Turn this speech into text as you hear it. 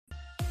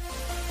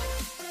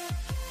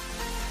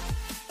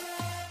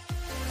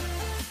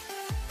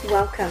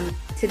Welcome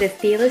to the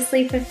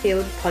Fearlessly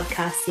Fulfilled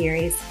podcast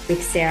series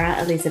with Sarah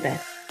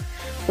Elizabeth,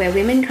 where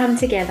women come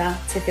together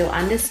to feel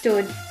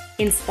understood,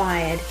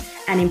 inspired,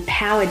 and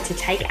empowered to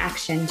take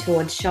action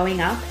towards showing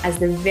up as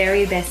the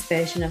very best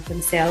version of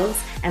themselves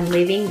and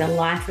living the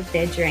life of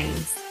their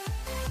dreams.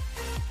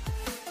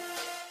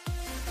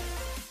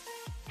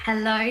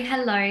 Hello,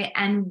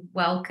 and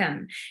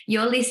welcome.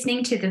 You're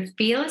listening to the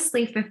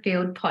Fearlessly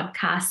Fulfilled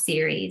podcast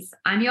series.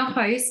 I'm your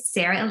host,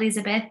 Sarah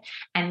Elizabeth,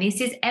 and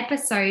this is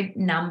episode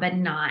number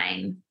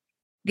 9.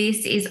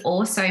 This is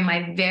also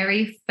my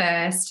very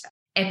first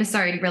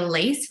episode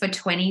release for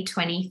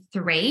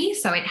 2023,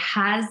 so it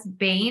has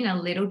been a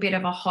little bit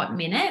of a hot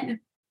minute.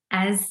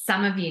 As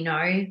some of you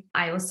know,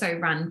 I also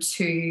run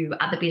 2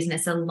 other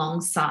businesses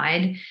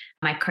alongside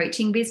my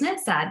coaching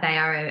business. They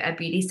are a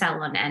beauty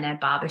salon and a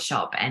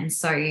barbershop. And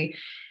so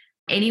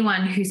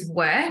anyone who's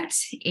worked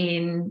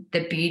in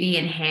the beauty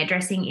and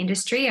hairdressing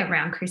industry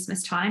around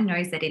Christmas time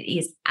knows that it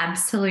is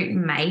absolute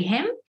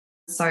mayhem.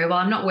 So while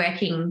I'm not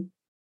working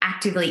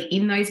actively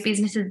in those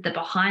businesses, the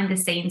behind the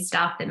scenes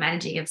stuff, the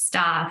managing of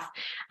staff,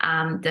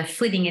 the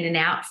flitting in and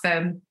out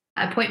for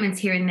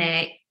appointments here and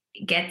there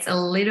gets a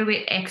little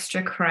bit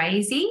extra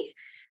crazy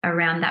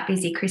around that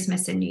busy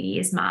Christmas and New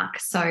Year's mark.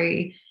 So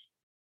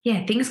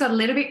yeah, things got a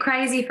little bit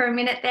crazy for a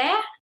minute there,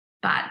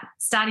 but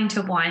starting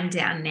to wind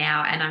down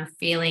now, and I'm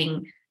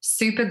feeling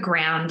super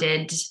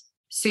grounded,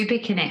 super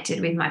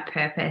connected with my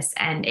purpose,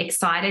 and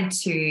excited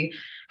to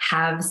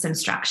have some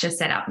structure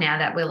set up now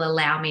that will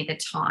allow me the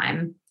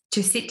time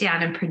to sit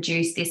down and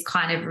produce this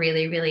kind of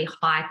really, really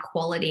high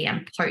quality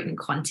and potent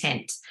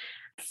content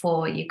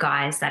for you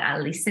guys that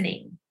are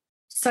listening.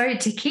 So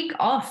to kick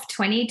off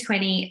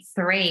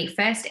 2023,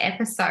 first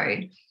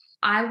episode,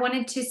 I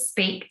wanted to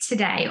speak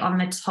today on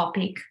the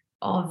topic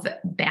of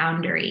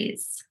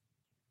boundaries,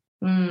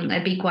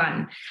 a big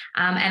one.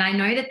 And I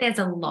know that there's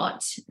a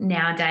lot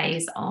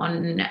nowadays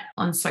on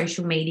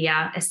social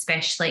media,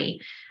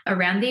 especially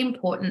around the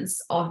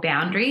importance of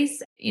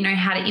boundaries,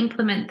 how to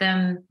implement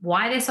them,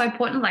 why they're so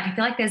important. Like, I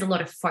feel like there's a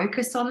lot of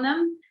focus on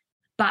them,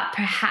 but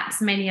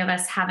perhaps many of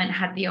us haven't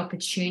had the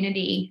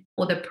opportunity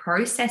or the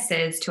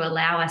processes to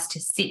allow us to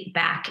sit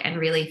back and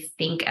really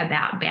think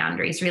about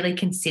boundaries, really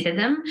consider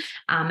them,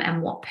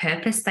 and what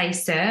purpose they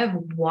serve,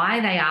 why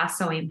they are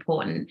so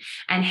important,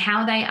 and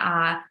how they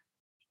are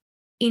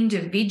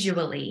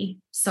individually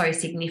so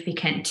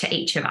significant to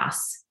each of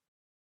us.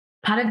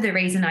 Part of the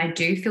reason I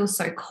do feel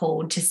so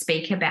called to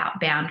speak about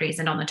boundaries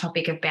and on the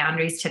topic of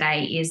boundaries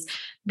today is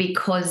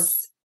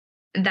because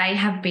they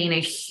have been a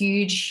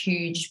huge,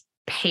 huge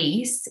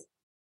piece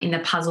in the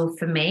puzzle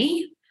for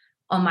me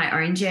on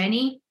my own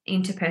journey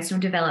into personal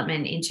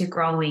development, into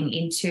growing,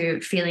 into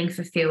feeling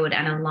fulfilled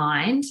and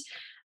aligned,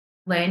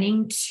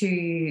 learning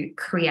to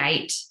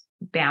create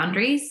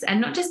boundaries, and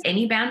not just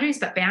any boundaries,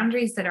 but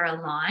boundaries that are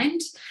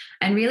aligned,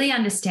 and really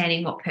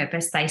understanding what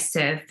purpose they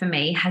serve for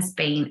me has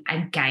been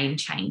a game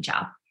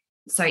changer.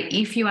 So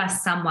if you are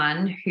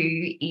someone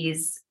who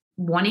is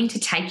wanting to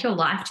take your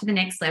life to the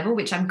next level,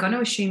 which I'm going to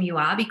assume you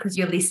are because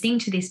you're listening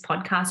to this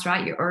podcast,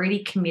 right? You're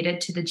already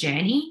committed to the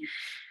journey,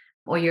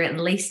 or you're at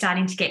least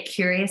starting to get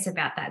curious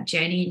about that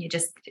journey and you're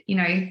just,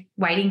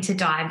 waiting to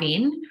dive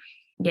in.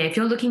 Yeah, if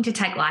you're looking to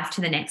take life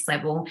to the next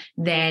level,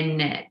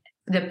 then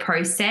the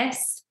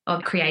process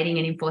of creating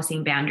and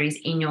enforcing boundaries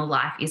in your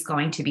life is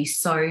going to be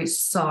so,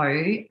 so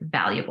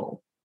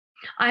valuable.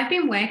 I've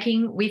been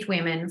working with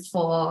women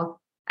for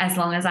as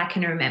long as I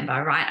can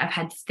remember, right? I've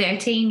had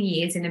 13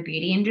 years in the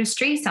beauty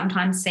industry,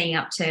 sometimes seeing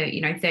up to,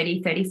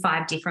 30,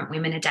 35 different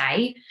women a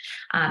day.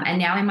 And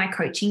now in my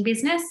coaching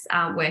business,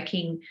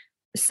 working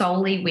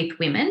solely with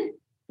women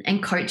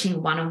and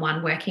coaching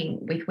one-on-one,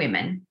 working with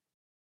women.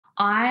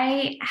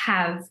 I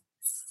have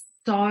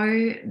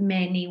so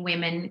many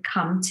women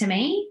come to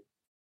me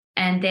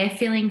and they're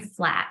feeling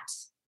flat.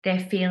 They're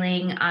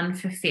feeling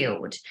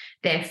unfulfilled.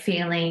 They're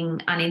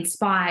feeling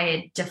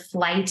uninspired,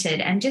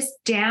 deflated, and just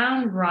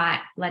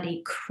downright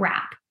bloody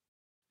crap.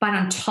 But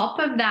on top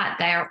of that,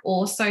 they are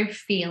also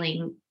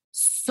feeling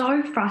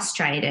so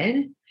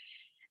frustrated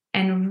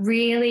and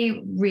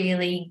really,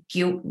 really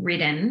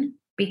guilt-ridden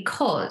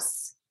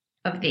because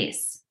of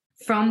this.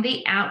 From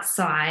the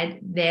outside,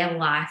 their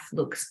life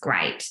looks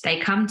great.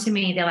 They come to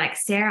me, they're like,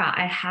 Sarah,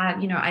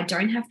 I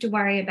don't have to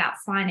worry about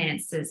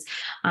finances.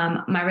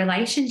 My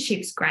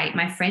relationship's great.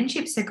 My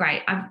friendships are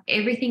great.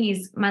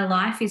 My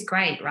life is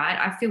great, right?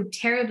 I feel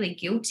terribly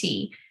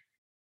guilty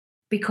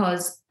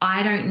because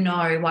I don't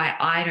know why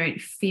I don't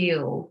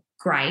feel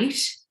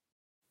great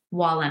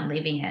while I'm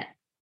living it.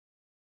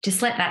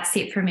 Just let that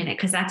sit for a minute,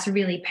 because that's a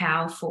really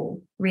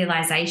powerful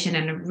realization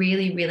and a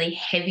really, really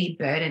heavy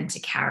burden to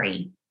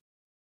carry.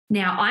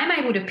 Now, I'm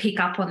able to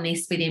pick up on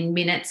this within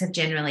minutes of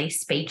generally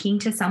speaking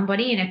to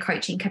somebody in a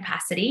coaching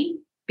capacity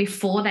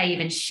before they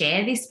even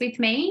share this with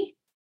me,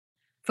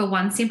 for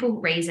one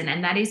simple reason,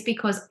 and that is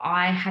because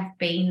I have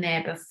been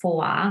there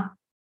before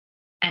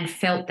and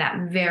felt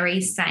that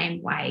very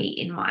same way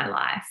in my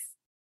life.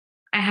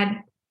 I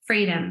had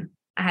freedom,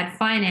 I had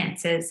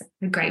finances,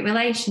 a great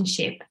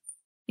relationship,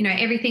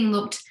 everything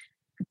looked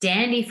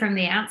dandy from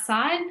the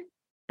outside,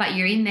 but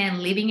you're in there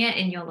living it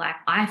and you're like,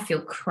 I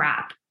feel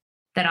crap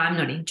that I'm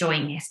not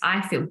enjoying this.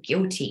 I feel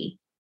guilty.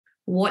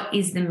 What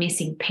is the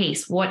missing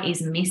piece? What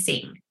is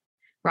missing?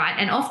 Right.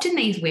 And often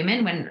these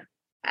women, when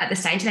at the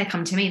stage they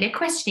come to me, they're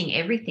questioning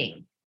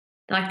everything.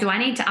 They're like, do I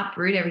need to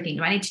uproot everything?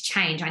 Do I need to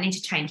change? I need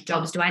to change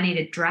jobs. Do I need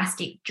a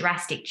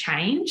drastic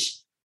change?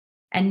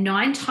 And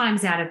 9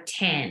 times out of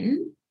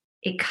 10,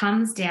 it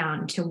comes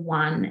down to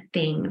one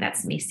thing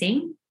that's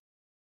missing.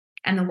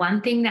 And the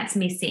one thing that's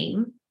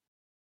missing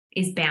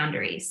is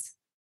boundaries.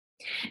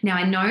 Now,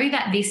 I know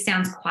that this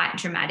sounds quite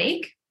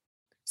dramatic,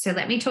 so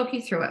let me talk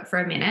you through it for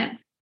a minute.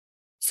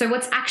 So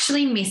what's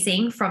actually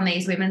missing from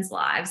these women's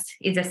lives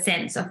is a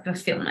sense of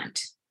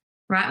fulfillment,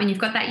 right? When you've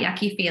got that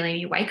yucky feeling,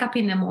 you wake up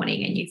in the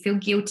morning and you feel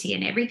guilty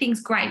and everything's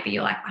great, but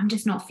you're like, I'm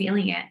just not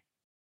feeling it.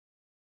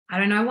 I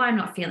don't know why I'm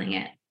not feeling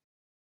it.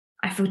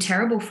 I feel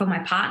terrible for my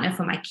partner,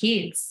 for my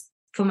kids,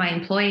 for my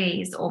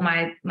employees or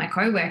my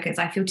co-workers.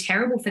 I feel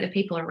terrible for the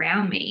people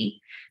around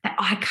me that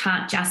I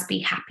can't just be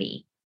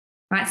happy,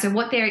 right? So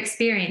what they're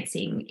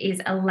experiencing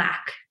is a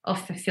lack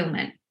of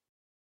fulfillment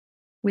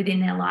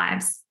within their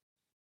lives.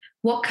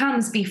 What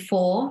comes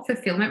before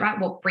fulfillment, right?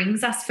 What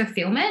brings us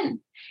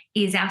fulfillment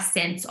is our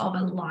sense of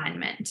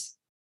alignment.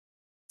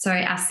 So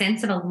our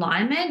sense of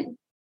alignment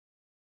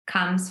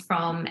comes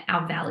from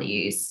our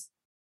values.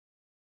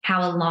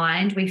 How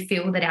aligned we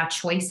feel that our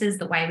choices,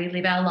 the way we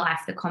live our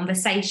life, the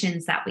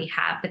conversations that we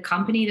have, the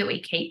company that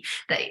we keep,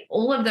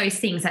 all of those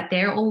things, that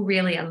they're all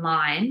really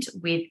aligned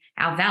with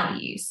our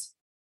values.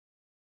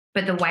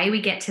 But the way we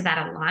get to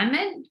that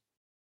alignment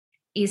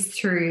is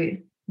through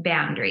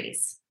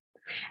boundaries.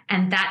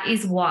 And that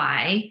is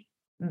why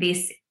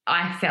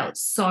I felt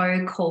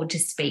so called to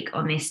speak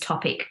on this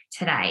topic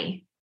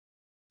today.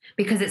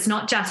 Because it's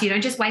not just, you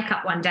don't just wake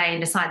up one day and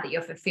decide that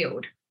you're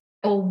fulfilled.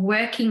 Or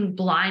working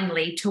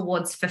blindly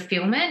towards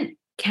fulfillment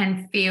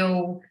can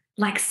feel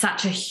like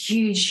such a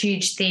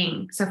huge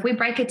thing. So if we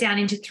break it down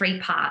into 3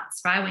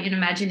 parts, right? I want you to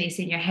imagine this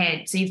in your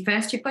head. So you've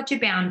got your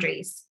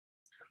boundaries.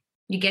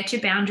 You get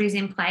your boundaries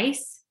in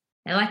place.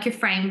 They're like your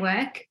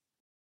framework.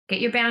 Get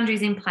your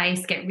boundaries in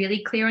place. Get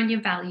really clear on your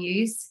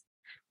values.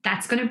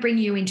 That's going to bring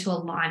you into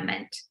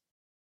alignment.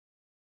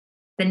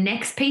 The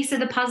next piece of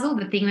the puzzle,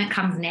 the thing that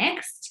comes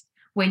next,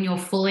 when you're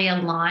fully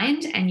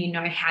aligned and you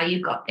know how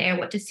you got there,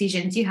 what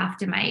decisions you have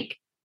to make,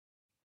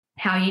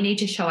 how you need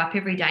to show up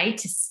every day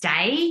to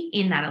stay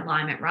in that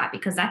alignment, right?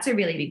 Because that's a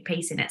really big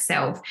piece in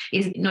itself,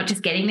 is not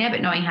just getting there,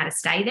 but knowing how to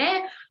stay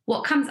there.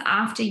 What comes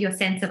after your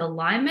sense of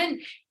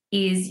alignment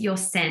is your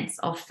sense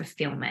of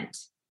fulfillment.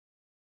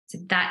 So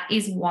that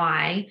is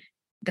why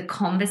the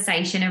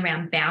conversation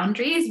around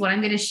boundaries, what I'm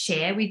going to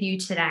share with you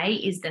today,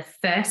 is the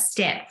first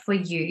step for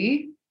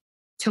you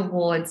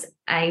towards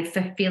a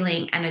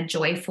fulfilling and a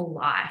joyful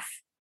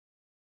life.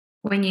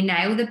 When you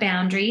nail the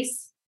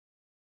boundaries,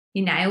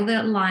 you nail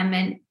the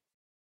alignment,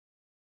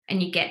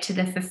 and you get to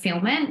the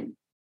fulfillment,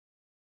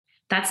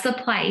 that's the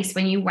place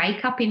when you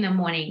wake up in the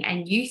morning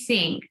and you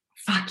think,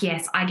 fuck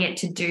yes, I get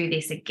to do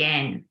this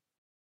again.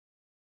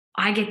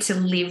 I get to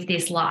live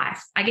this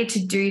life. I get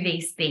to do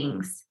these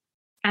things.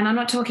 And I'm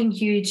not talking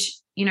huge,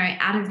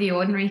 out of the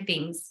ordinary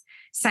things,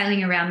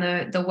 sailing around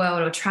the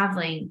world or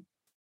traveling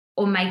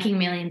or making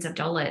millions of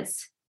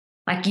dollars.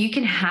 Like, you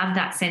can have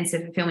that sense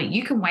of fulfillment.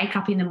 You can wake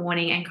up in the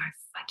morning and go,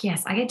 fuck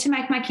yes, I get to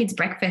make my kids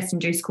breakfast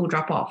and do school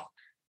drop off.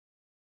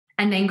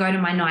 And then go to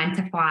my 9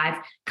 to 5,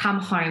 come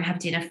home, have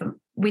dinner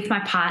with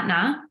my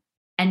partner.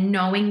 And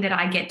knowing that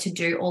I get to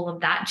do all of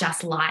that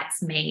just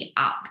lights me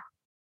up.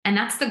 And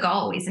that's the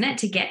goal, isn't it?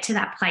 To get to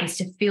that place,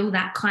 to feel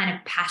that kind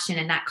of passion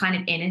and that kind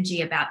of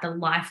energy about the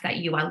life that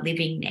you are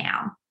living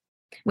now.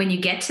 When you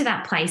get to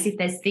that place, if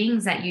there's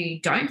things that you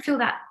don't feel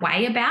that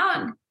way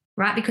about,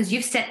 right? Because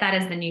you've set that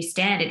as the new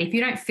standard. If you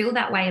don't feel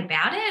that way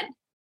about it,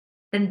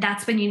 then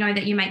that's when you know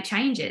that you make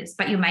changes,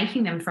 but you're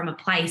making them from a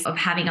place of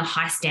having a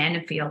high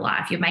standard for your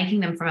life. You're making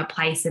them from a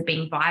place of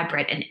being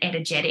vibrant and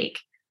energetic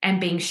and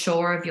being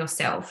sure of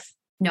yourself,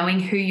 knowing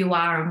who you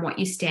are and what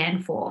you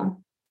stand for,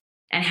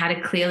 and how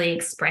to clearly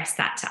express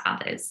that to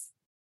others.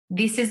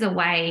 This is the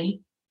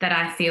way that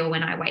I feel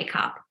when I wake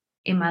up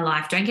in my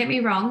life. Don't get me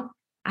wrong.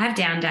 I have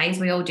down days.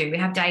 We all do. We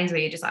have days where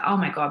you're just like, oh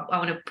my God, I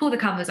want to pull the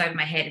covers over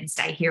my head and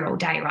stay here all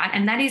day, right?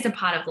 And that is a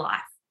part of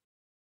life.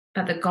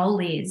 But the goal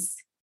is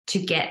to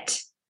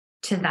get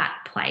to that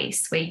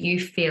place where you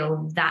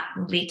feel that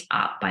lit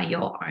up by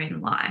your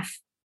own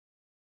life.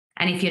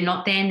 And if you're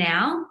not there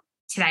now,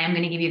 today I'm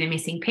going to give you the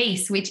missing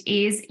piece, which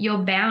is your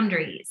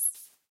boundaries.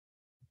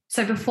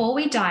 So before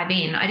we dive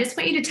in, I just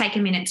want you to take a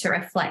minute to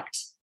reflect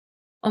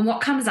on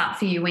what comes up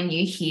for you when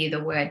you hear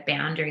the word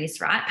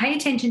boundaries, right? Pay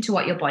attention to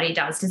what your body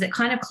does. Does it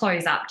kind of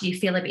close up? Do you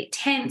feel a bit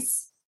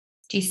tense?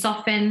 Do you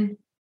soften?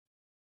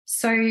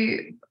 So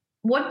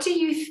what do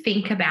you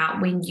think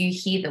about when you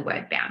hear the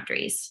word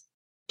boundaries?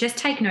 Just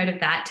take note of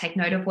that. Take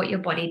note of what your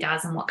body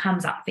does and what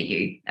comes up for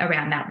you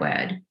around that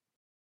word.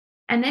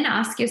 And then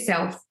ask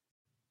yourself,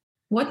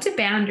 what do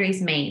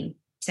boundaries mean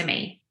to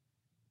me?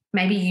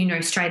 Maybe you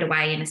know straight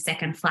away in a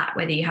second flat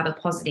whether you have a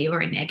positive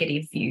or a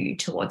negative view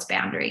towards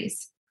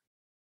boundaries.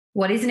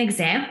 What is an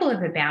example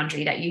of a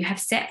boundary that you have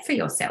set for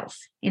yourself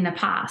in the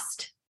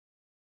past?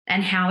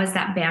 And how has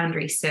that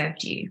boundary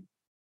served you?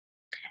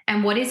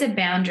 And what is a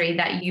boundary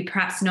that you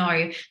perhaps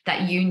know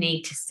that you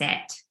need to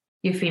set?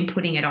 You've been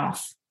putting it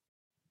off.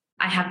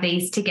 I have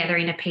these together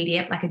in a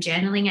PDF, like a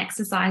journaling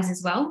exercise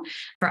as well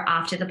for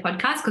after the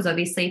podcast, because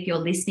obviously if you're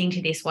listening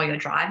to this while you're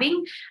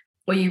driving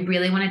or you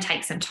really want to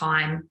take some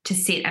time to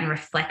sit and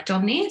reflect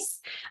on this,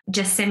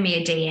 just send me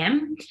a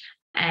DM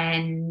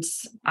and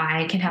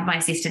I can have my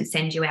assistant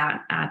send you out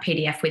a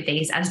PDF with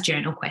these as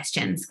journal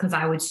questions, because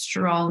I would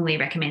strongly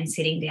recommend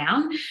sitting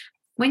down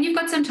when you've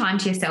got some time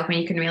to yourself and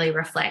you can really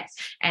reflect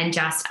and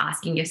just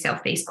asking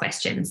yourself these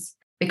questions,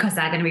 because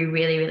they're going to be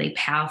really, really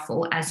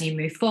powerful as you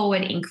move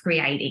forward in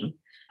creating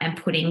and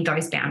putting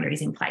those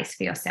boundaries in place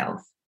for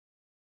yourself.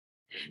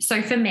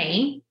 So for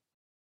me,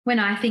 when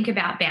I think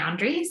about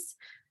boundaries,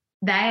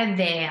 they are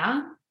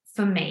there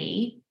for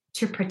me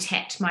to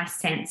protect my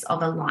sense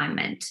of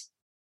alignment.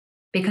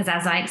 Because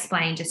as I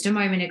explained just a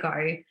moment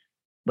ago,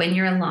 when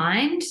you're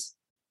aligned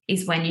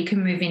is when you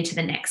can move into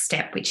the next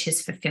step, which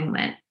is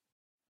fulfillment.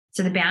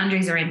 So the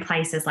boundaries are in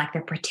place as like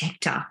the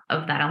protector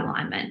of that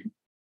alignment.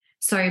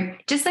 So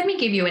just let me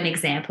give you an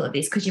example of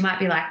this, because you might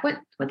be like, what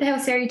the hell,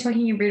 Sarah, are you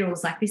talking in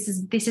riddles? Like this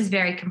is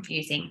very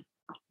confusing.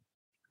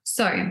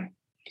 So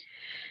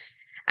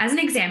as an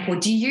example,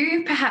 do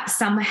you perhaps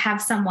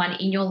have someone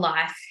in your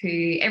life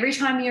who every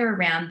time you're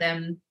around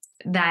them,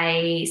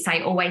 they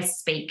say always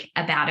speak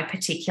about a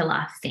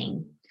particular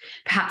thing?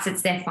 Perhaps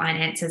it's their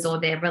finances or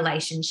their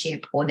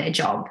relationship or their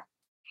job.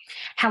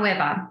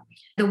 However,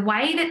 the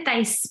way that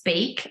they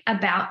speak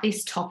about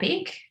this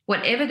topic,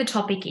 whatever the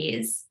topic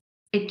is,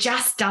 it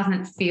just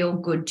doesn't feel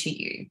good to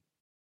you.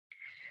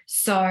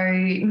 So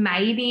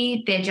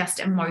maybe they're just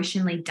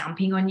emotionally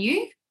dumping on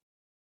you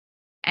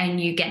and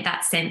you get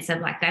that sense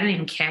of like, they don't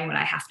even care what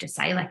I have to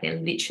say. Like they're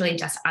literally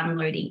just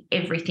unloading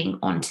everything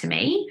onto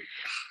me.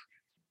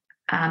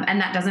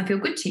 And that doesn't feel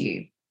good to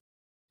you.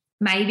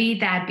 Maybe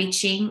they're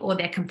bitching or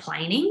they're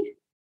complaining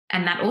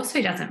and that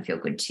also doesn't feel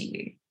good to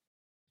you.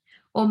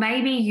 Or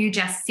maybe you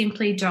just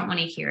simply don't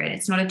want to hear it.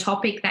 It's not a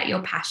topic that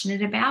you're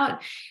passionate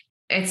about.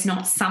 It's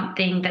not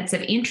something that's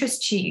of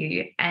interest to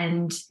you.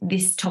 And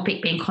this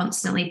topic being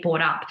constantly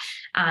brought up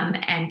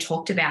and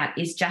talked about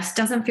just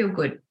doesn't feel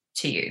good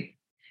to you.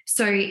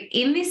 So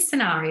in this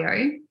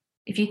scenario,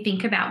 if you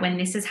think about when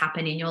this has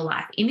happened in your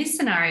life, in this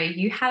scenario,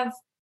 you have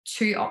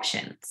two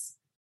options.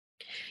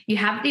 You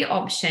have the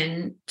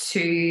option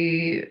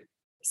to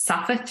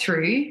suffer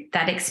through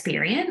that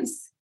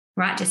experience,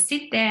 right? Just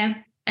sit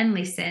there and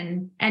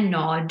listen and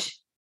nod,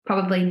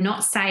 probably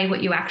not say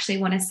what you actually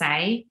want to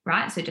say,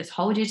 right? So just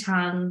hold your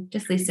tongue,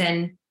 just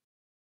listen,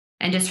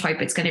 and just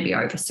hope it's going to be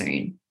over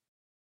soon.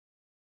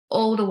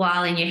 All the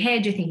while in your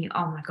head, you're thinking,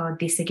 oh my God,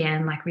 this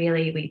again, like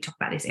really, we talk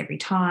about this every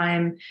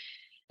time.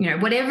 You know,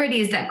 whatever it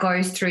is that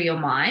goes through your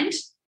mind,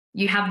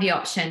 you have the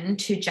option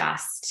to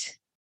just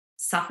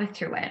suffer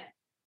through it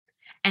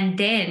and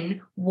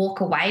then walk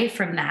away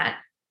from that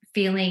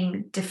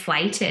feeling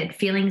deflated,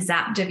 feeling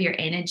zapped of your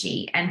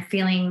energy and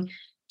feeling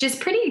just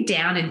pretty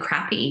down and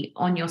crappy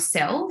on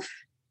yourself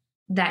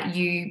that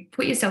you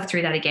put yourself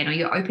through that again, or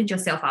you opened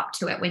yourself up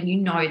to it when you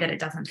know that it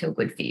doesn't feel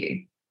good for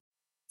you.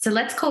 So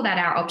let's call that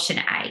our option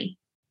A.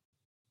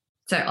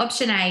 So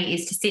option A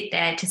is to sit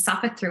there, to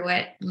suffer through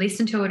it,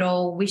 listen to it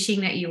all,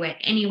 wishing that you were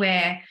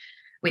anywhere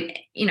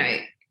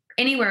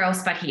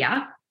else but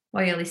here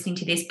while you're listening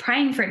to this,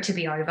 praying for it to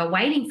be over,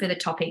 waiting for the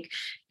topic,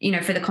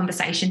 for the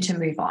conversation to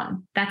move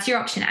on. That's your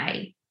option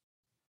A.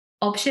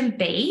 Option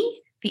B,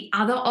 the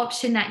other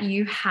option that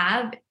you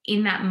have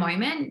in that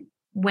moment,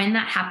 when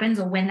that happens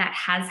or when that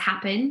has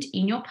happened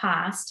in your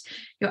past,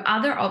 your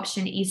other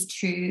option is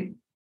to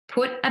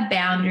put a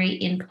boundary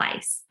in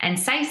place and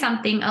say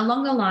something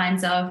along the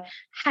lines of,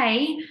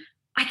 hey,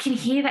 I can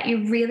hear that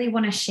you really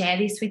want to share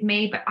this with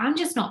me, but I'm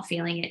just not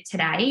feeling it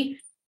today.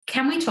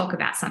 Can we talk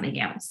about something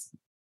else?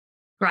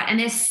 Right. And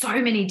there's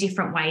so many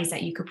different ways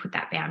that you could put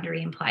that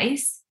boundary in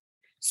place.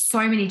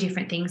 So many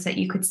different things that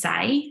you could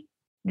say.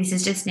 This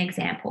is just an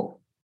example.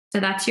 So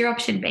that's your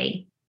option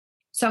B.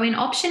 So in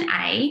option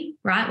A,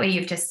 right, where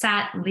you've just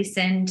sat,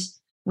 listened,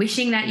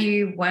 wishing that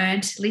you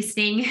weren't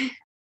listening,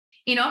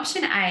 in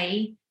option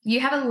A, you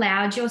have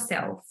allowed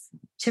yourself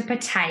to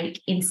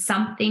partake in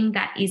something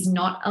that is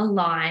not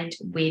aligned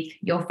with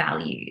your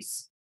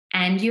values,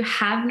 and you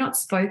have not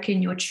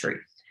spoken your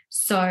truth.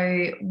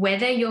 So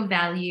whether your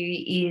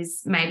value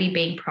is maybe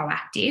being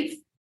proactive,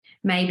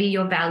 maybe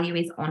your value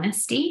is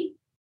honesty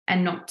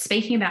and not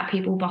speaking about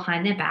people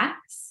behind their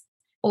backs,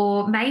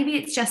 or maybe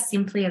it's just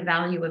simply a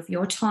value of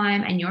your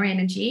time and your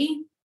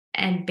energy,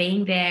 and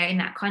being there in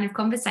that kind of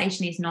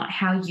conversation is not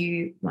how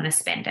you want to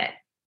spend it.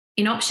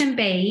 In option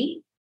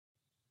B,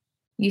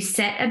 you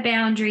set a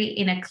boundary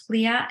in a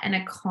clear and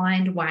a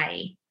kind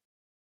way,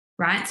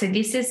 right? So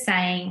this is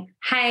saying,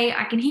 hey,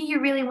 I can hear you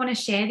really want to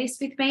share this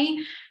with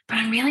me, but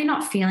I'm really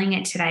not feeling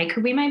it today.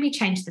 Could we maybe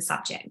change the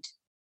subject?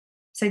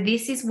 So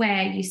this is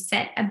where you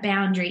set a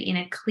boundary in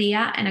a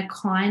clear and a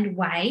kind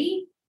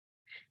way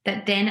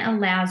that then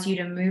allows you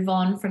to move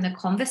on from the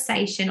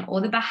conversation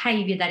or the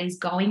behavior that is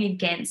going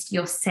against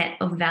your set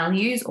of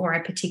values or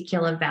a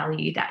particular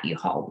value that you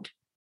hold.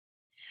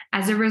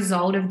 As a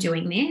result of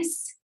doing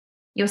this,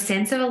 your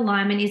sense of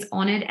alignment is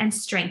honored and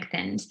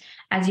strengthened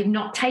as you've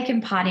not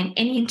taken part in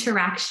any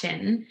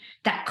interaction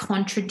that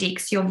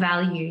contradicts your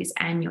values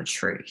and your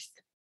truth.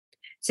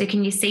 So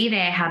can you see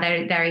there how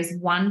there is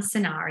one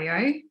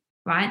scenario,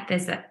 right?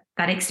 There's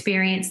that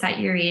experience that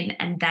you're in,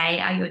 and they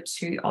are your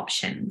two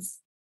options.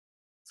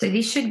 So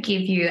this should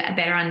give you a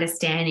better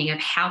understanding of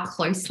how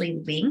closely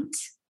linked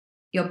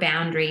your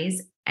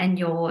boundaries and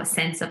your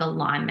sense of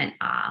alignment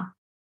are.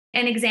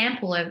 An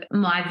example of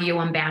my view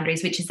on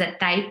boundaries, which is that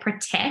they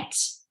protect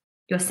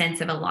your sense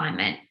of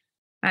alignment,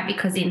 right?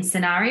 Because in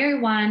scenario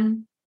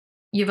one,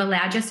 you've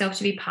allowed yourself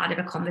to be part of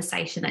a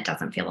conversation that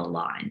doesn't feel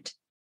aligned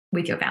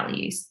with your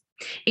values.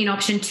 In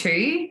option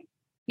two,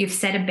 you've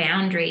set a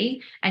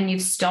boundary and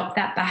you've stopped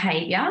that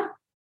behavior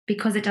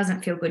because it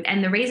doesn't feel good.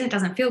 And the reason it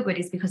doesn't feel good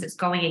is because it's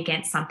going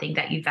against something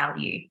that you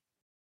value,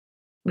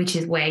 which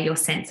is where your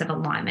sense of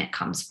alignment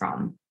comes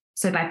from.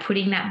 So by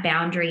putting that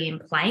boundary in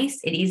place,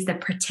 it is the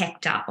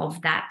protector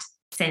of that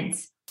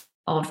sense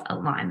of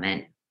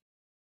alignment.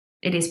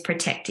 It is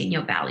protecting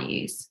your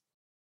values.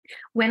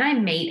 When I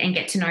meet and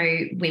get to know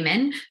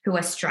women who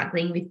are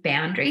struggling with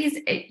boundaries,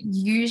 it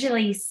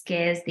usually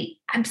scares the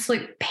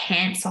absolute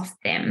pants off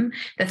them,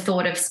 the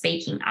thought of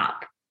speaking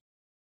up.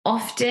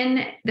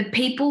 Often the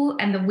people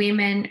and the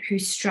women who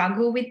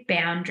struggle with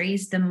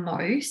boundaries the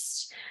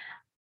most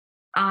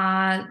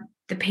are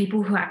the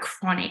people who are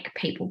chronic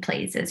people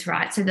pleasers,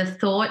 right? So the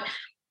thought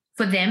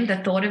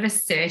of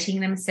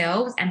asserting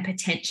themselves and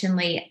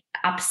potentially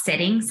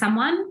upsetting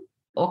someone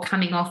or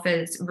coming off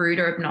as rude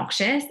or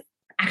obnoxious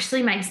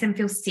actually makes them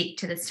feel sick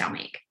to the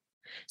stomach.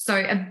 So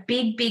a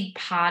big, big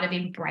part of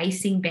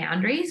embracing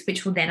boundaries,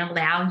 which will then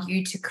allow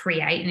you to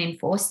create and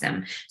enforce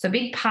them. So a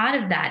big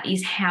part of that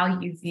is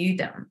how you view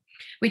them,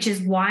 which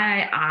is why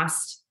I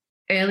asked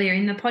earlier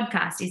in the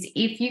podcast is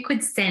if you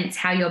could sense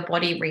how your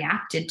body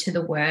reacted to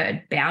the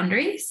word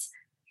boundaries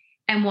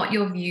and what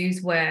your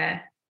views were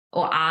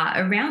or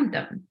are around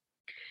them.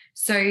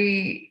 So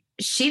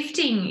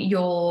shifting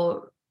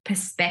your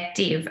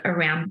perspective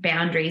around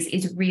boundaries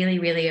is really,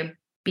 really a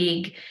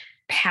big,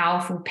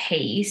 powerful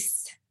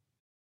piece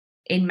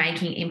in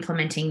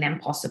implementing them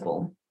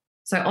possible.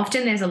 So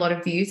often there's a lot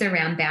of views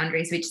around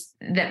boundaries,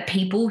 that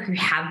people who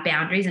have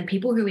boundaries and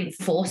people who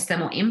enforce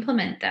them or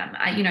implement them,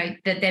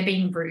 that they're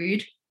being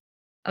rude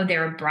or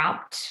they're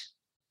abrupt.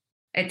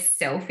 It's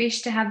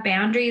selfish to have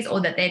boundaries,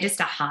 or that they're just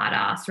a hard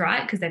ass,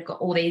 right? Because they've got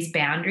all these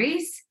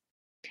boundaries.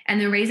 And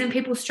the reason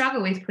people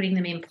struggle with putting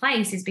them in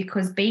place is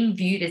because being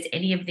viewed as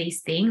any of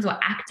these things or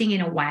acting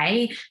in a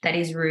way that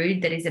is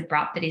rude, that is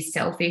abrupt, that is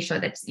selfish, or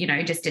that's,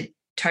 just a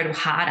total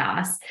hard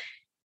ass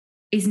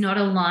is not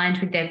aligned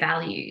with their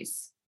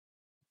values.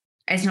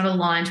 It's not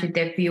aligned with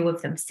their view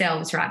of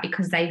themselves, right?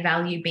 Because they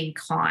value being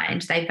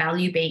kind. They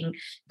value being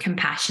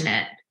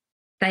compassionate.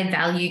 They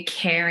value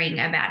caring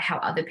about how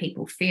other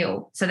people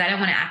feel. So they don't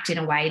want to act in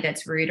a way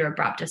that's rude or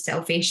abrupt or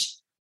selfish.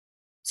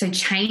 So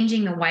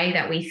changing the way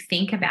that we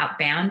think about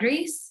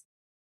boundaries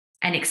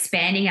and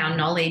expanding our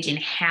knowledge in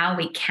how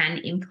we can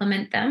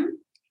implement them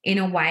in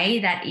a way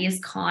that is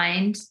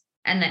kind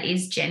and that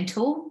is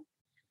gentle,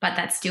 but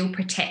that still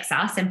protects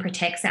us and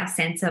protects our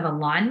sense of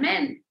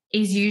alignment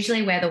is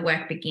usually where the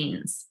work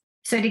begins.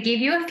 So to give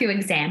you a few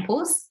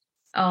examples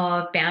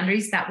of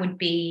boundaries that would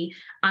be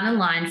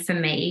unaligned for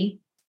me,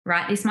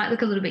 right? This might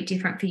look a little bit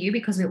different for you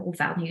because we all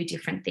value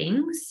different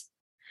things.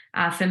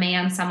 For me,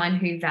 I'm someone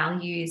who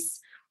values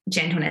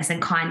gentleness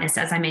and kindness,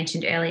 as I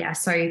mentioned earlier.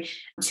 So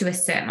to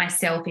assert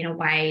myself in a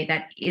way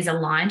that is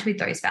aligned with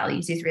those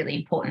values is really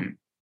important.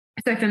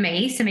 So for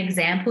me, some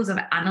examples of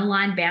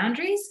unaligned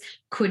boundaries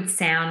could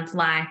sound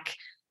like,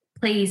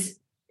 please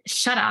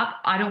shut up.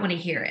 I don't want to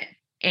hear it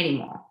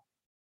anymore.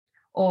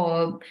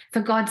 Or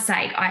for God's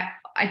sake,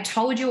 I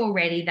told you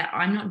already that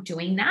I'm not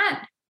doing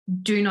that.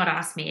 Do not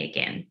ask me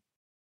again.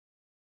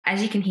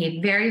 As you can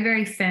hear, very,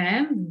 very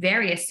firm,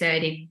 very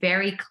assertive,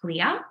 very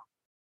clear.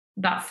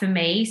 But for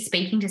me,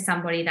 speaking to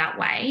somebody that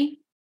way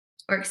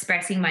or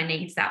expressing my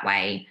needs that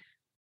way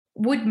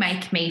would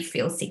make me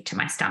feel sick to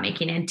my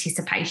stomach in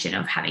anticipation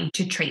of having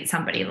to treat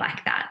somebody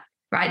like that,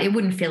 right? It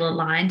wouldn't feel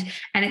aligned.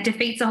 And it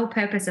defeats the whole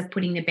purpose of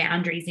putting the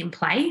boundaries in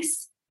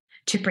place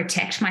to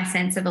protect my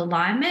sense of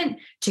alignment,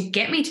 to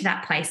get me to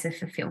that place of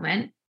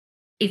fulfillment,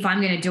 if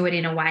I'm going to do it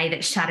in a way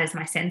that shatters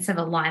my sense of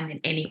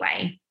alignment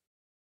anyway,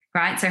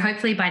 right? So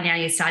hopefully by now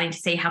you're starting to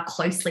see how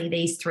closely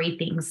these three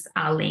things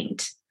are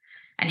linked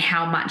and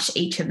how much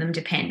each of them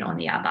depend on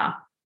the other.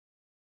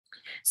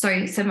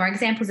 So some more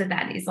examples of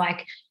that is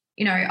like,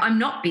 I'm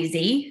not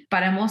busy,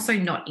 but I'm also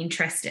not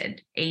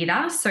interested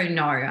either. So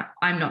no,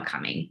 I'm not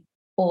coming.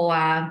 Or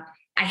I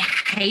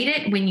hate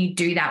it when you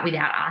do that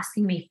without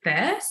asking me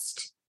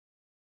first.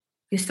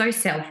 You're so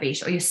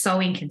selfish, or you're so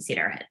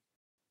inconsiderate,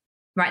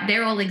 right?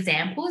 They're all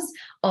examples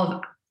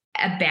of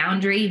a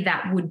boundary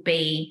that would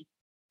be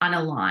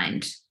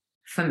unaligned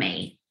for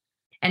me.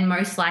 And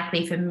most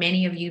likely for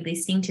many of you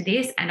listening to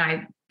this, and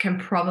I can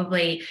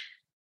probably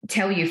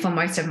tell you for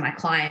most of my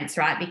clients,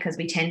 right? Because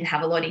we tend to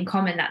have a lot in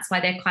common. That's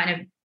why they're kind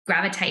of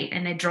gravitate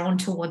and they're drawn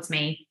towards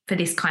me for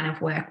this kind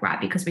of work,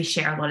 right? Because we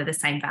share a lot of the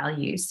same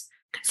values.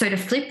 So to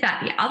flip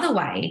that the other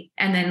way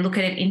and then look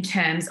at it in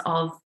terms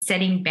of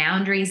setting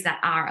boundaries that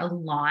are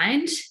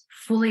aligned,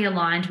 fully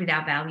aligned with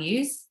our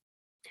values,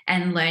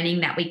 and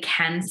learning that we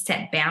can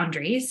set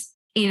boundaries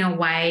in a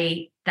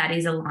way that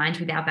is aligned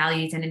with our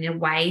values and in a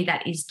way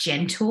that is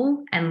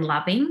gentle and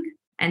loving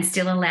and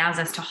still allows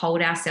us to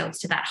hold ourselves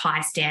to that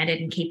high standard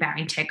and keep our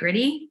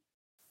integrity,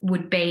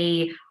 would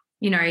be,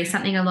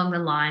 something along the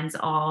lines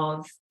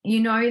of,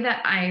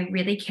 that I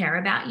really care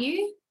about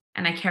you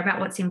and I care about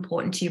what's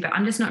important to you, but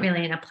I'm just not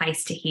really in a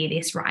place to hear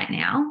this right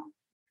now.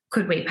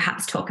 Could we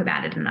perhaps talk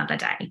about it another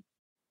day?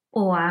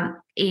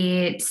 Or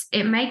it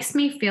makes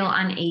me feel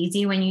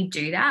uneasy when you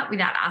do that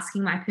without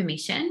asking my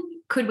permission.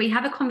 Could we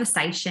have a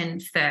conversation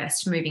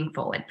first moving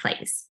forward,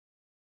 please?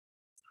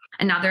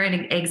 Another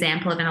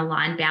example of an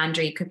aligned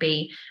boundary could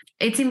be,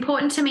 it's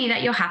important to me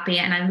that you're happy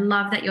and I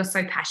love that you're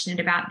so passionate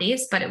about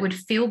this, but it would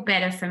feel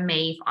better for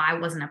me if I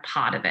wasn't a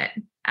part of it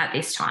at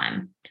this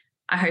time.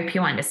 I hope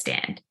you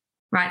understand,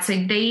 right? So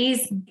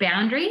these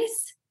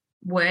boundaries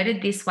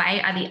worded this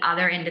way are the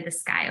other end of the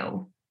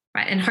scale,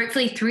 right? And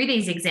hopefully through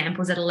these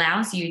examples, it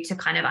allows you to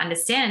kind of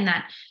understand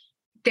that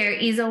there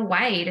is a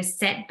way to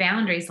set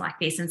boundaries like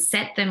this and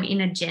set them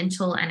in a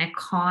gentle and a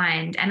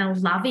kind and a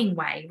loving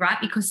way, right?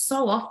 Because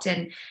so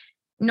often,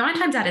 9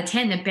 times out of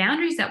 10, the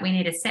boundaries that we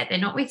need to set, they're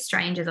not with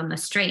strangers on the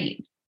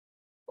street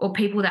or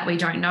people that we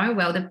don't know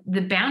well.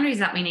 The boundaries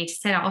that we need to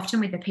set are often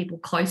with the people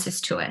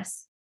closest to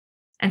us.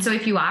 And so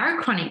if you are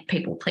a chronic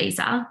people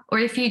pleaser, or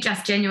if you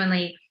just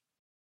genuinely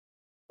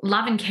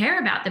love and care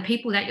about the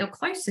people that you're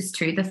closest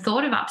to, the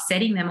thought of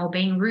upsetting them or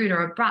being rude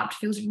or abrupt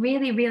feels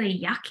really, really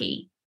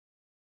yucky.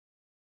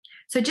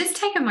 So just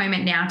take a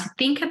moment now to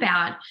think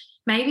about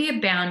maybe a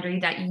boundary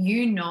that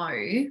you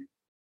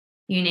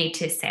need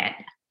to set.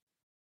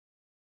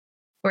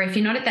 Or if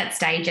you're not at that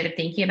stage yet of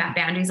thinking about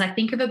boundaries, like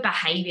think of a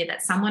behavior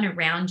that someone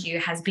around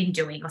you has been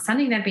doing or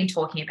something they've been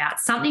talking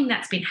about, something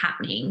that's been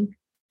happening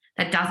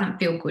that doesn't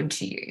feel good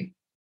to you,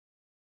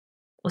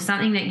 or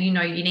something that you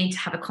need to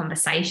have a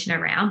conversation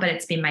around, but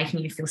it's been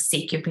making you feel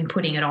sick. You've been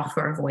putting it off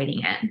or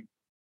avoiding it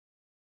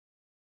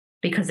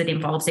because it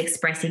involves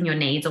expressing your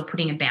needs or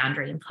putting a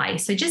boundary in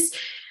place. So just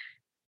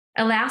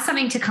allow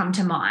something to come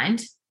to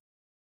mind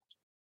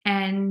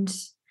and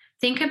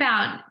think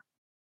about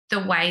the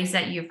ways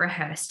that you've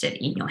rehearsed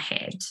it in your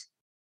head,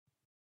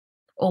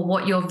 or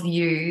what your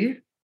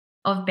view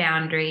of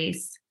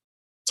boundaries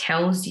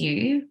tells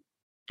you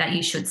that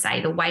you should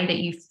say, the way that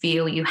you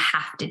feel you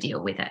have to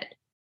deal with it.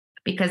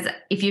 Because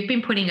if you've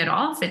been putting it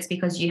off, it's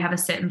because you have a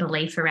certain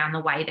belief around the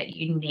way that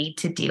you need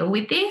to deal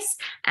with this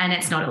and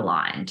it's not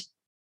aligned.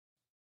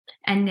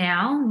 And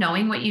now,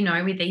 knowing what you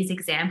know with these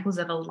examples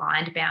of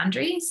aligned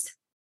boundaries,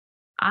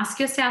 ask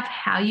yourself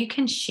how you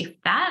can shift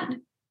that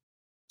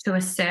to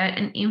assert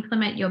and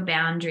implement your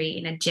boundary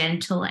in a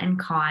gentle and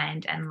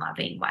kind and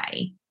loving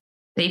way.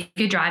 So if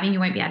you're driving, you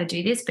won't be able to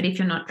do this, but if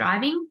you're not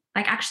driving,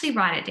 actually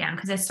write it down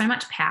because there's so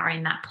much power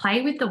in that.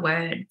 Play with the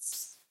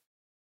words.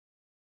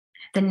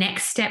 The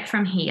next step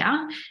from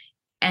here,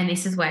 and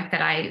this is work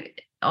that I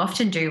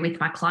often do with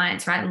my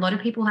clients, right? A lot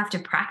of people have to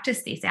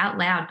practice this out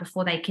loud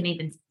before they can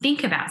even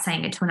think about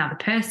saying it to another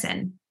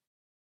person,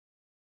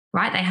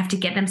 right? They have to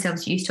get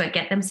themselves used to it,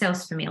 get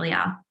themselves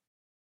familiar.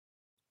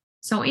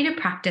 So I want you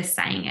to practice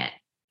saying it.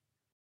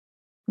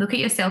 Look at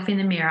yourself in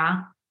the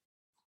mirror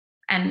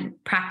and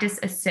practice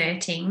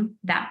asserting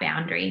that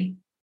boundary.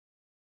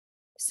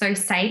 So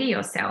say to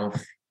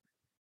yourself,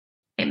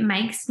 it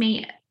makes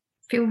me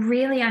feel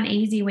really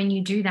uneasy when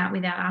you do that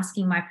without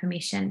asking my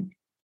permission.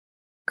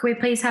 Could we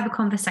please have a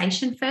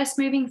conversation first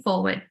moving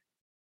forward?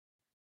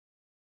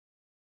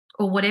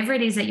 Or whatever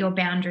it is that your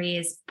boundary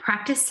is,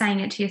 practice saying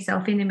it to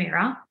yourself in the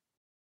mirror.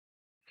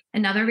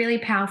 Another really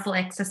powerful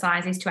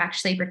exercise is to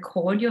actually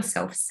record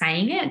yourself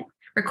saying it.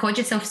 Record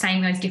yourself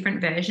saying those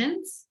different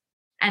versions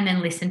and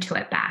then listen to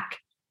it back.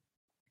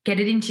 Get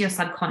it into your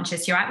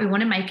subconscious. You're right. We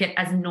want to make it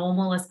as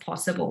normal as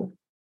possible.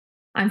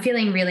 I'm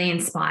feeling really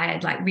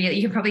inspired, really,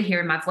 you can probably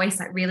hear in my voice,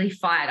 really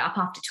fired up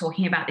after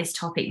talking about this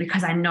topic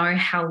because I know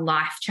how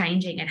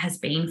life-changing it has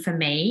been for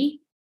me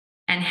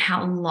and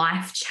how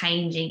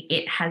life-changing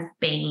it has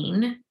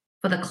been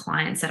for the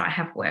clients that I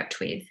have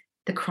worked with,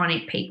 the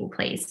chronic people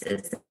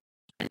pleasers.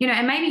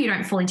 And maybe you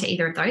don't fall into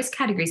either of those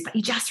categories, but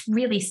you just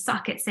really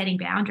suck at setting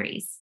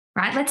boundaries,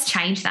 right? Let's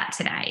change that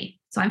today.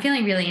 So I'm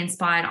feeling really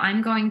inspired.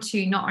 I'm going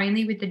to, not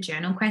only with the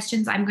journal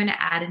questions, I'm going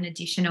to add an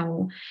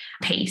additional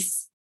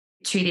piece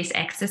to this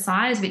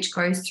exercise, which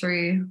goes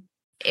through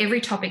every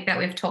topic that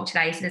we've talked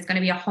today. So there's going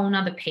to be a whole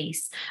nother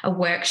piece, a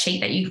worksheet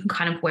that you can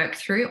kind of work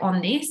through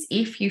on this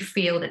if you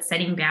feel that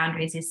setting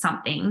boundaries is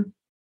something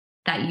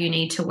that you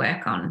need to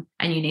work on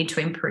and you need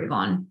to improve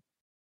on.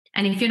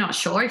 And if you're not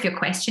sure, if you're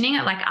questioning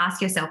it, ask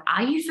yourself,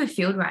 are you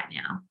fulfilled right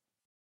now?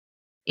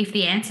 If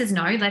the answer is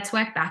no, let's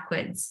work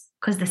backwards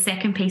because the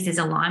second piece is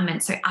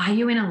alignment. So are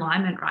you in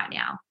alignment right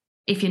now?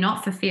 If you're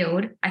not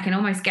fulfilled, I can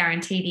almost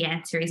guarantee the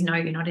answer is no,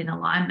 you're not in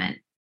alignment.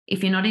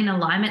 If you're not in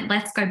alignment,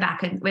 let's go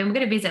back, and when we're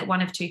going to visit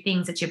one of two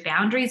things, it's your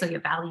boundaries or your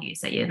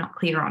values that you're not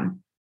clear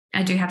on.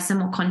 I do have some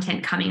more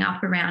content coming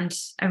up around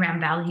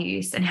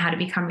values and how to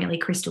become really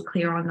crystal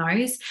clear on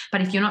those.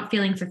 But if you're not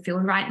feeling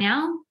fulfilled right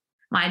now,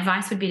 my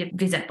advice would be to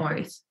visit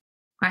both,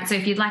 right? So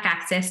if you'd like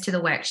access to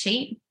the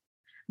worksheet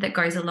that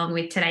goes along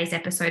with today's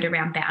episode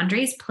around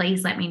boundaries,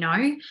 please let me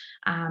know.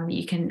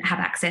 You can have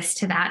access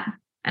to that,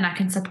 and I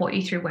can support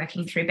you through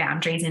working through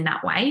boundaries in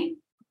that way.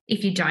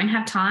 If you don't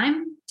have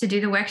time to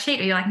do the worksheet,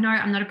 or you're like, no,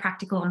 I'm not a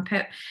practical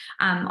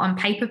on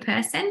paper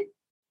person,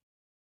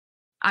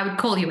 I would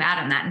call you out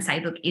on that and say,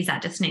 look, is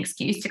that just an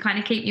excuse to kind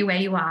of keep you where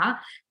you are?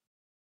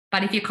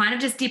 But if you're kind of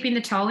just dipping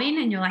the toe in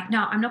and you're like,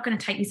 no, I'm not going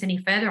to take this any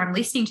further, I'm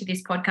listening to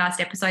this podcast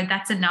episode,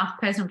 that's enough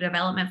personal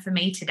development for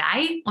me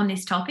today on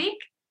this topic.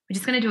 We're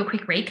just going to do a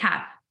quick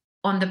recap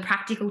on the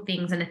practical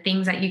things and the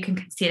things that you can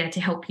consider to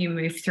help you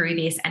move through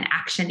this and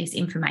action this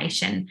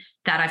information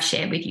that I've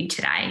shared with you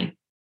today.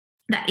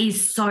 That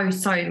is so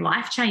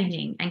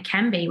life-changing and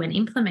can be, when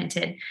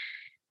implemented,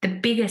 the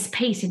biggest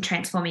piece in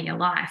transforming your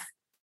life.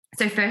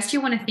 So first,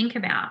 you want to think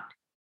about,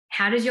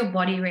 how does your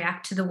body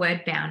react to the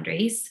word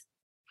boundaries?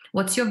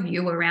 What's your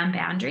view around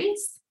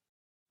boundaries?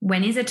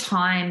 When is a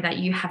time that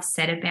you have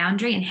set a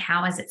boundary, and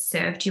how has it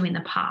served you in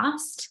the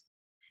past?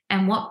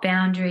 And what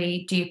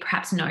boundary do you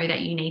perhaps know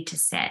that you need to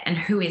set, and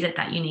who is it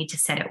that you need to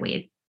set it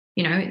with?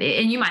 You know,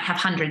 and you might have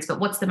hundreds,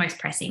 but what's the most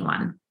pressing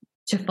one?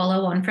 To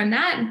follow on from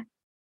that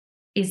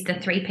is the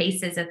 3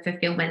 pieces of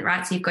fulfillment,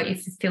 right? So you've got your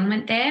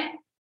fulfillment there.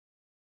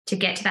 To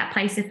get to that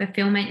place of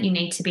fulfillment, you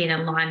need to be in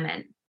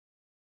alignment.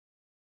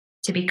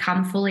 To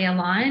become fully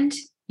aligned,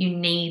 you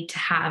need to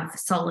have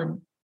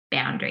solid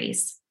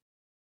boundaries.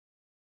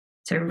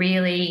 So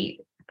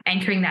really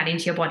anchoring that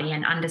into your body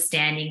and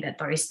understanding that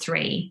those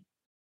 3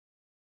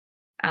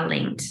 are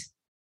linked.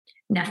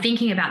 Now,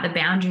 thinking about the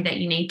boundary that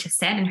you need to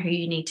set and who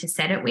you need to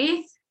set it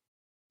with,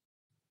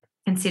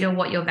 consider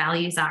what your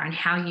values are and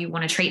how you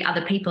want to treat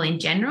other people in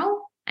general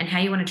and how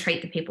you want to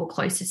treat the people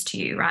closest to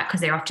you, right?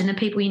 Because they're often the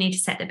people you need to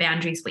set the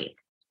boundaries with.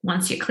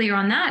 Once you're clear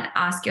on that,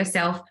 ask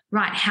yourself,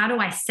 right, how do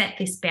I set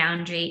this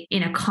boundary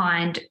in a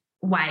kind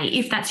way,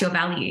 if that's your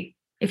value?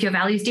 If your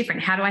value is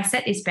different, how do I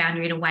set this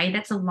boundary in a way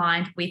that's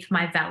aligned with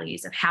my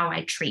values of how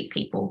I treat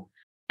people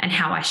and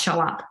how I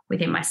show up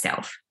within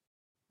myself?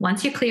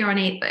 Once you're clear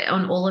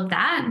on all of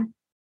that,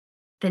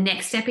 the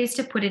next step is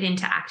to put it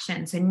into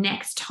action. So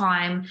next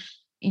time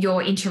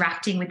you're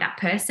interacting with that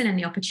person and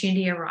the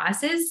opportunity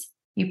arises,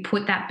 you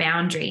put that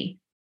boundary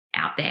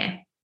out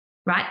there,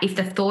 right? If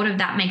the thought of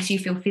that makes you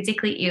feel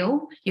physically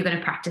ill, you're going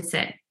to practice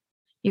it.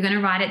 You're going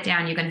to write it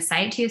down. You're going to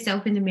say it to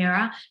yourself in the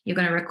mirror. You're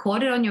going to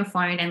record it on your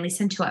phone and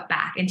listen to it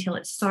back until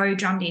it's so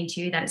drummed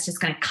into you that it's just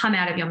going to come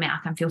out of your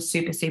mouth and feel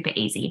super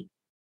easy.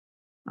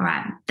 All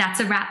right, that's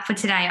a wrap for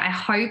today. I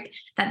hope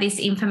that this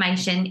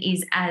information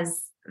is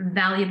as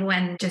valuable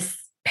and just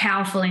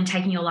powerful in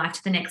taking your life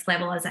to the next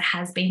level as it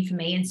has been for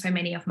me and so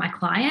many of my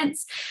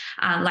clients.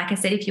 Like I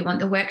said, if you want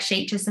the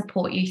worksheet to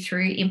support you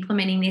through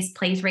implementing this,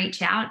 please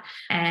reach out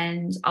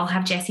and I'll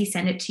have Jessie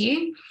send it to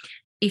you.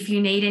 If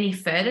you need any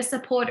further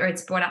support, or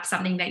it's brought up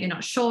something that you're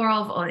not sure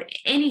of, or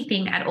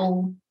anything at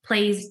all,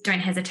 please don't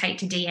hesitate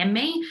to DM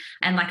me.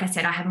 And like I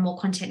said, I have more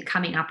content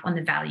coming up on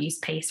the values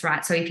piece,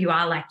 right? So if you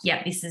are like,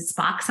 yep, this has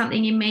sparked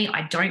something in me,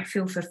 I don't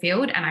feel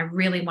fulfilled and I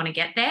really want to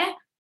get there,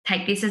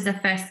 take this as the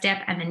first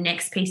step. And the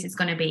next piece is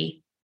going to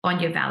be on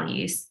your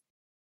values,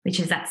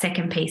 which is that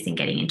second piece in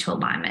getting into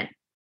alignment.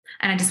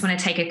 And I just want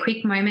to take a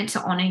quick moment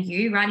to honor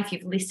you, right? If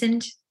you've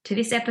listened to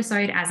this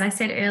episode, as I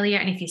said earlier,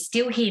 and if you're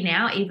still here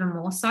now, even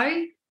more so,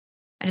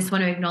 I just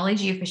want to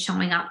acknowledge you for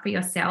showing up for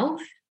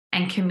yourself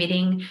and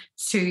committing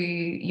to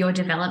your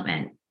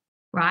development,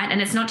 right?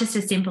 And it's not just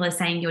as simple as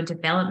saying your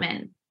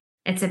development.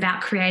 It's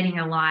about creating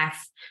a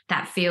life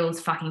that feels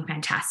fucking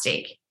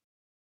fantastic,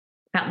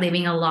 about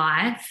living a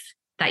life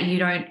that you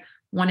don't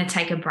want to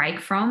take a break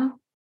from,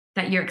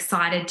 that you're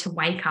excited to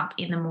wake up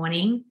in the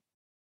morning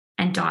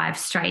and dive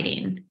straight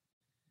in.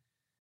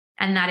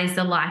 And that is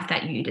the life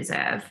that you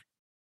deserve.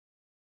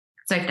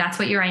 So if that's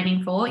what you're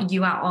aiming for,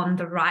 you are on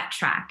the right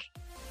track.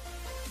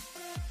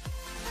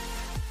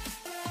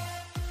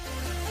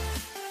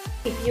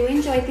 If you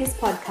enjoyed this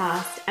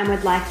podcast and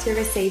would like to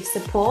receive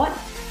support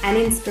and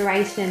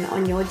inspiration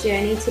on your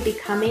journey to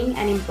becoming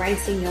and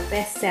embracing your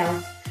best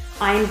self,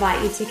 I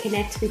invite you to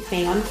connect with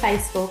me on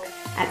Facebook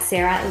at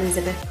Sarah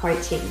Elizabeth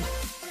Coaching.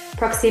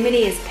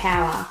 Proximity is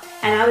power,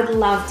 and I would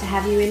love to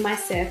have you in my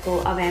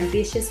circle of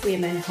ambitious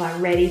women who are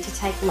ready to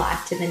take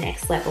life to the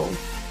next level.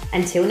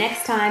 Until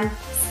next time,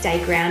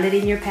 stay grounded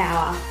in your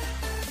power.